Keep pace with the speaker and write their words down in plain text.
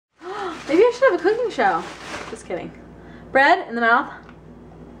Maybe I should have a cooking show. Just kidding. Bread in the mouth.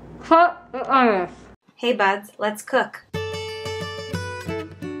 Hey buds, let's cook.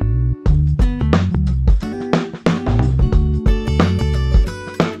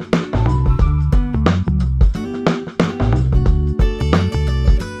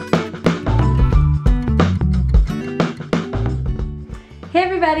 Hey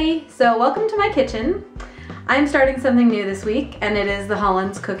everybody, so welcome to my kitchen. I'm starting something new this week, and it is the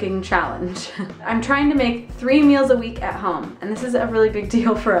Hollens Cooking Challenge. I'm trying to make 3 meals a week at home, and this is a really big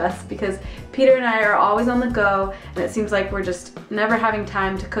deal for us because Peter and I are always on the go, and it seems like we're just never having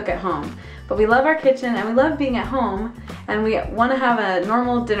time to cook at home. But we love our kitchen, and we love being at home, and we want to have a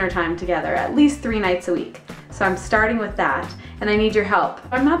normal dinner time together, at least 3 nights a week. So I'm starting with that, and I need your help.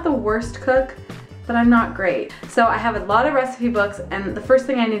 I'm not the worst cook, but I'm not great. So I have a lot of recipe books, and the first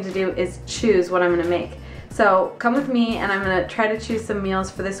thing I need to do is choose what I'm gonna make. So come with me, and I'm gonna try to choose some meals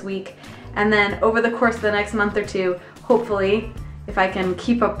for this week, and then over the course of the next month or two, hopefully, if I can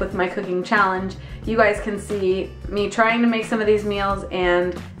keep up with my cooking challenge, you guys can see me trying to make some of these meals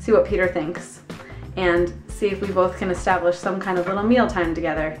and see what Peter thinks, and see if we both can establish some kind of little meal time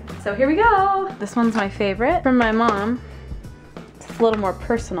together. So here we go! This one's my favorite from my mom. It's a little more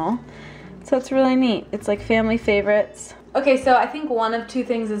personal. So it's really neat. It's like family favorites. Okay, so I think one of 2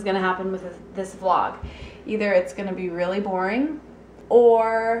 things is gonna happen with this vlog. Either it's gonna be really boring,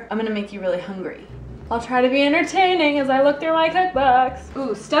 or I'm gonna make you really hungry. I'll try to be entertaining as I look through my cookbooks.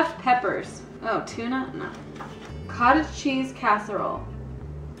 Ooh, stuffed peppers. Oh, tuna? No. Cottage cheese casserole.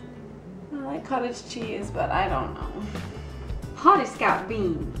 I like cottage cheese, but I don't know. Potty Scout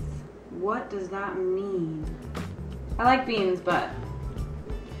beans. What does that mean? I like beans, but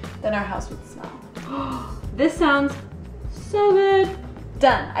then our house would smell. This sounds so good.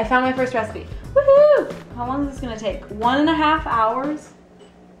 Done. I found my first recipe. Woohoo! How long is this gonna take? 1.5 hours?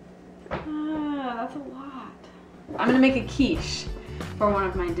 That's a lot. I'm gonna make a quiche for one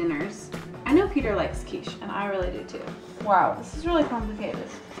of my dinners. I know Peter likes quiche, and I really do too. Wow, this is really complicated.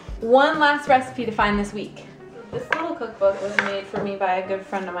 One last recipe to find this week. This little cookbook was made for me by a good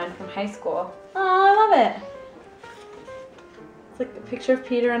friend of mine from high school. Oh, I love it. It's like a picture of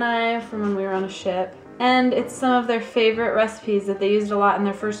Peter and I from when we were on a ship. And it's some of their favorite recipes that they used a lot in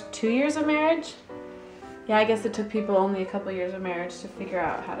their first 2 years of marriage. Yeah, I guess it took people only a couple years of marriage to figure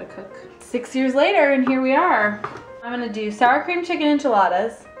out how to cook. 6 years later, and here we are. I'm gonna do sour cream chicken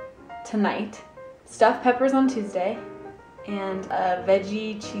enchiladas tonight, stuffed peppers on Tuesday, and a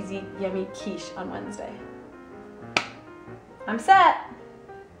veggie, cheesy, yummy quiche on Wednesday. I'm set.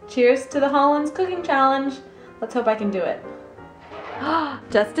 Cheers to the Hollens Cooking Challenge. Let's hope I can do it.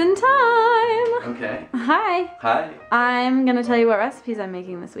 Just in time! Okay. Hi. Hi. I'm gonna tell you what recipes I'm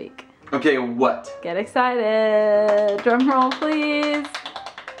making this week. Okay, what? Get excited. Drum roll, please.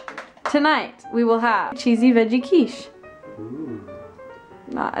 Tonight, we will have cheesy veggie quiche. Ooh.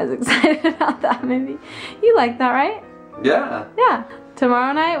 Not as excited about that, maybe. You like that, right? Yeah. Yeah.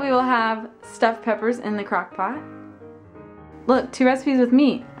 Tomorrow night, we will have stuffed peppers in the crock pot. Look, 2 recipes with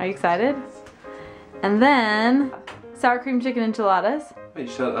meat. Are you excited? And then sour cream chicken enchiladas. Wait,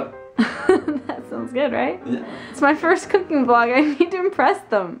 shut up. That sounds good, right? Yeah. It's my first cooking vlog. I need to impress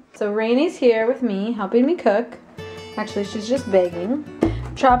them. So Rainy's here with me, helping me cook. Actually, she's just begging.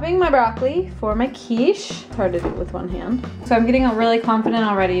 Chopping my broccoli for my quiche. It's hard to do with one hand. So I'm getting really confident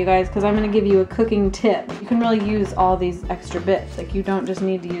already, you guys, because I'm going to give you a cooking tip. You can really use all these extra bits. Like, you don't just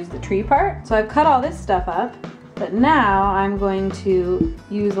need to use the tree part. So I've cut all this stuff up, but now I'm going to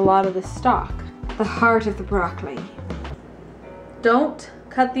use a lot of the stalk. The heart of the broccoli. Don't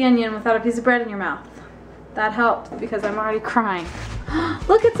cut the onion without a piece of bread in your mouth. That helps because I'm already crying.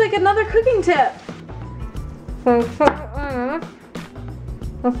 Look, it's like another cooking tip. I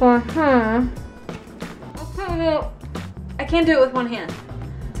can't do it with one hand.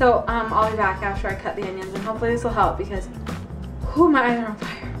 So I'll be back after I cut the onions, and hopefully this will help because my eyes are on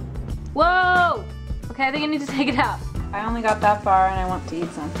fire. Whoa! Okay, I think I need to take it out. I only got that far and I want to eat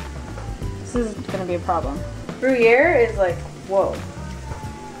some. This is gonna be a problem. Gruyere is like, whoa.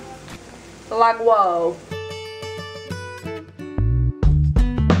 Like, whoa.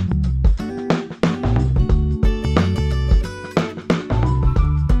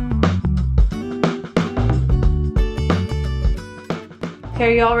 Okay,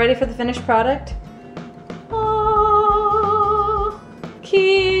 are you all ready for the finished product? Oh,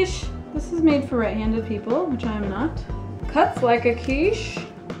 quiche. This is made for right-handed people, which I am not. Cuts like a quiche.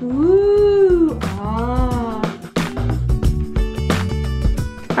 Ooh, ah.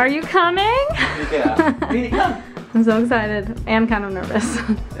 Are you coming? Yeah. Really, come. I'm so excited and kind of nervous.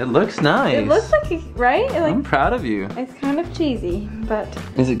 It looks nice. It looks like, right? I'm proud of you. It's kind of cheesy, but...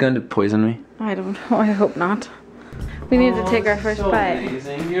 Is it going to poison me? I don't know, I hope not. We need to take our first so bite.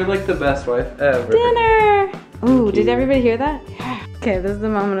 Amazing. You're like the best wife ever. Dinner! Ooh, did everybody hear that? Yeah. Okay, this is the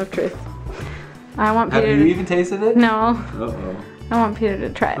moment of truth. I want Peter Have you even tasted it? No. Uh-oh. I want Peter to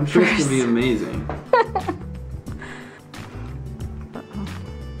try it I'm sure first. it's gonna be amazing.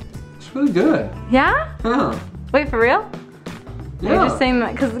 It's really good. Yeah? Huh. Wait, for real? Yeah. You're just saying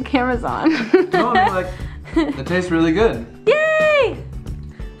that because the camera's on. No, I mean, like, it tastes really good. Yay!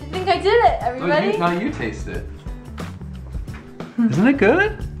 I think I did it, everybody. Now you taste it. Isn't it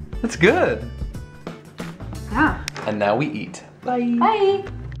good? It's good. Yeah. And now we eat. Bye. Bye.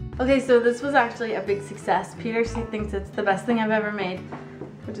 Okay, so this was actually a big success. Peter thinks it's the best thing I've ever made,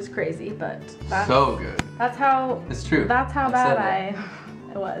 which is crazy, but that's, So good. that's how. It's true. That's how bad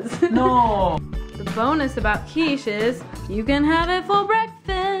it was. No. The bonus about quiche is you can have it for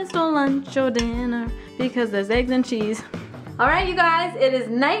breakfast or lunch or dinner because there's eggs and cheese. All right, you guys, it is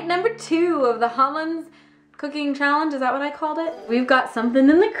night number 2 of the Hollens cooking challenge. Is that what I called it? We've got something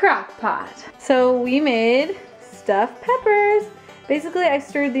in the crock pot. So we made stuffed peppers. Basically, I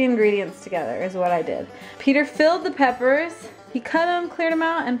stirred the ingredients together is what I did. Peter filled the peppers. He cut them, cleared them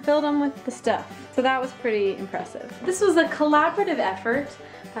out, and filled them with the stuff. So that was pretty impressive. This was a collaborative effort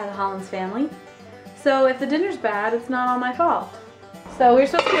by the Hollens family. So if the dinner's bad, it's not all my fault. So we're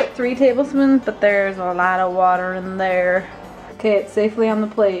supposed to put 3 tablespoons, but there's a lot of water in there. Okay, it's safely on the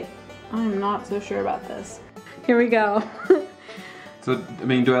plate. I'm not so sure about this. Here we go. So, I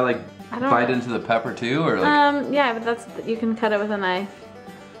mean, do I like bite into the pepper too, or like? Yeah, but you can cut it with a knife.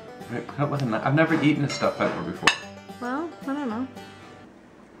 Cut it with a knife. I've never eaten a stuffed pepper before. Well, I don't know.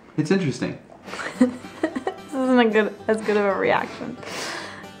 It's interesting. This isn't as good of a reaction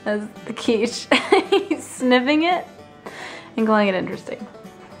as the quiche. He's sniffing it and calling it interesting.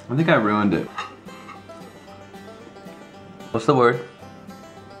 I think I ruined it. What's the word?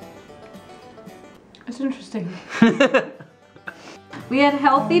 It's interesting. We had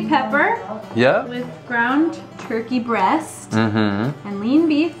healthy pepper. Yeah. With ground turkey breast and lean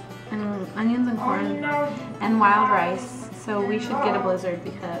beef and onions and corn and wild rice. So we should get a blizzard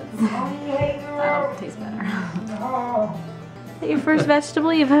because that'll taste better. Is that your first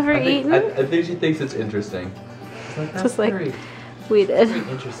vegetable you've ever eaten? I think she thinks it's interesting. Like, just like we did. Very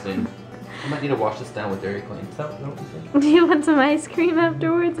interesting. I might need to wash this down with Dairy Queen. Is that what you think? Do you want some ice cream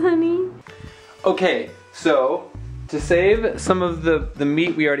afterwards, honey? Okay, so to save some of the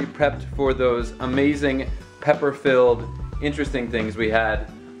meat we already prepped for those amazing pepper-filled, interesting things we had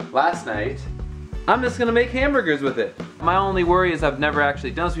last night, I'm just gonna make hamburgers with it. My only worry is I've never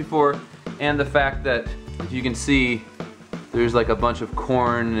actually done this before, and the fact that, if you can see, there's like a bunch of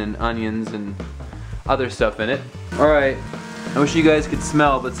corn and onions and other stuff in it. Alright, I wish you guys could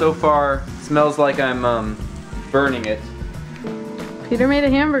smell, but so far, it smells like I'm burning it. Peter made a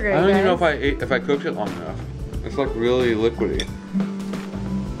hamburger, I don't even know guys. if I cooked it long enough. It's like really liquidy.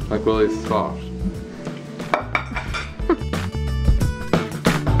 Like really soft.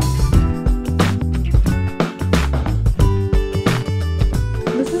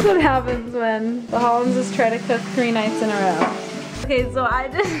 This is what happens when the Hollenses try to cook 3 nights in a row. Okay, so I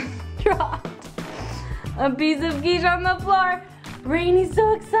just dropped a piece of quiche on the floor. Rainy's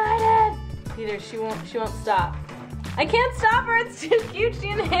so excited. Peter, she won't stop. I can't stop her, it's too cute, she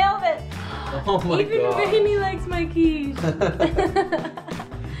inhaled it. Oh my Even god. Rainy likes my quiche.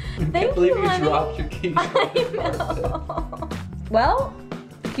 Thank believe you, you honey. dropped your quiche. I know. Well,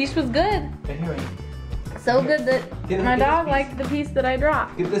 the quiche was good. Hey, here, Rainy. So good that Get my this dog piece. liked the piece that I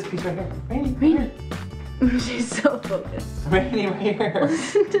dropped. Get this piece right here. Rainy, Rainy. She's so focused. Rainy, right here.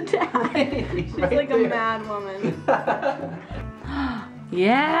 Listen to Dad. She's right like there. a mad woman.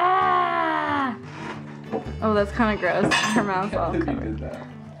 Yeah! Oh, that's kind of gross. Her mouth's all covered.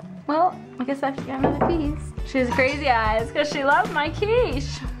 Well, I guess I have to get another piece. She has crazy eyes because she loves my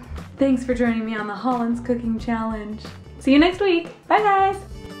quiche. Thanks for joining me on the Hollens Cooking Challenge. See you next week. Bye, guys.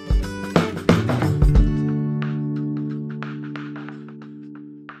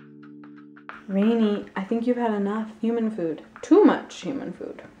 Rainy, I think you've had enough human food. Too much human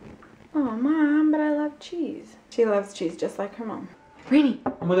food. Oh, Mom, but I love cheese. She loves cheese just like her mom. Rainy.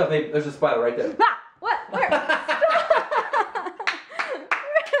 Oh my god, babe, there's a spider right there. Ah! What? Where?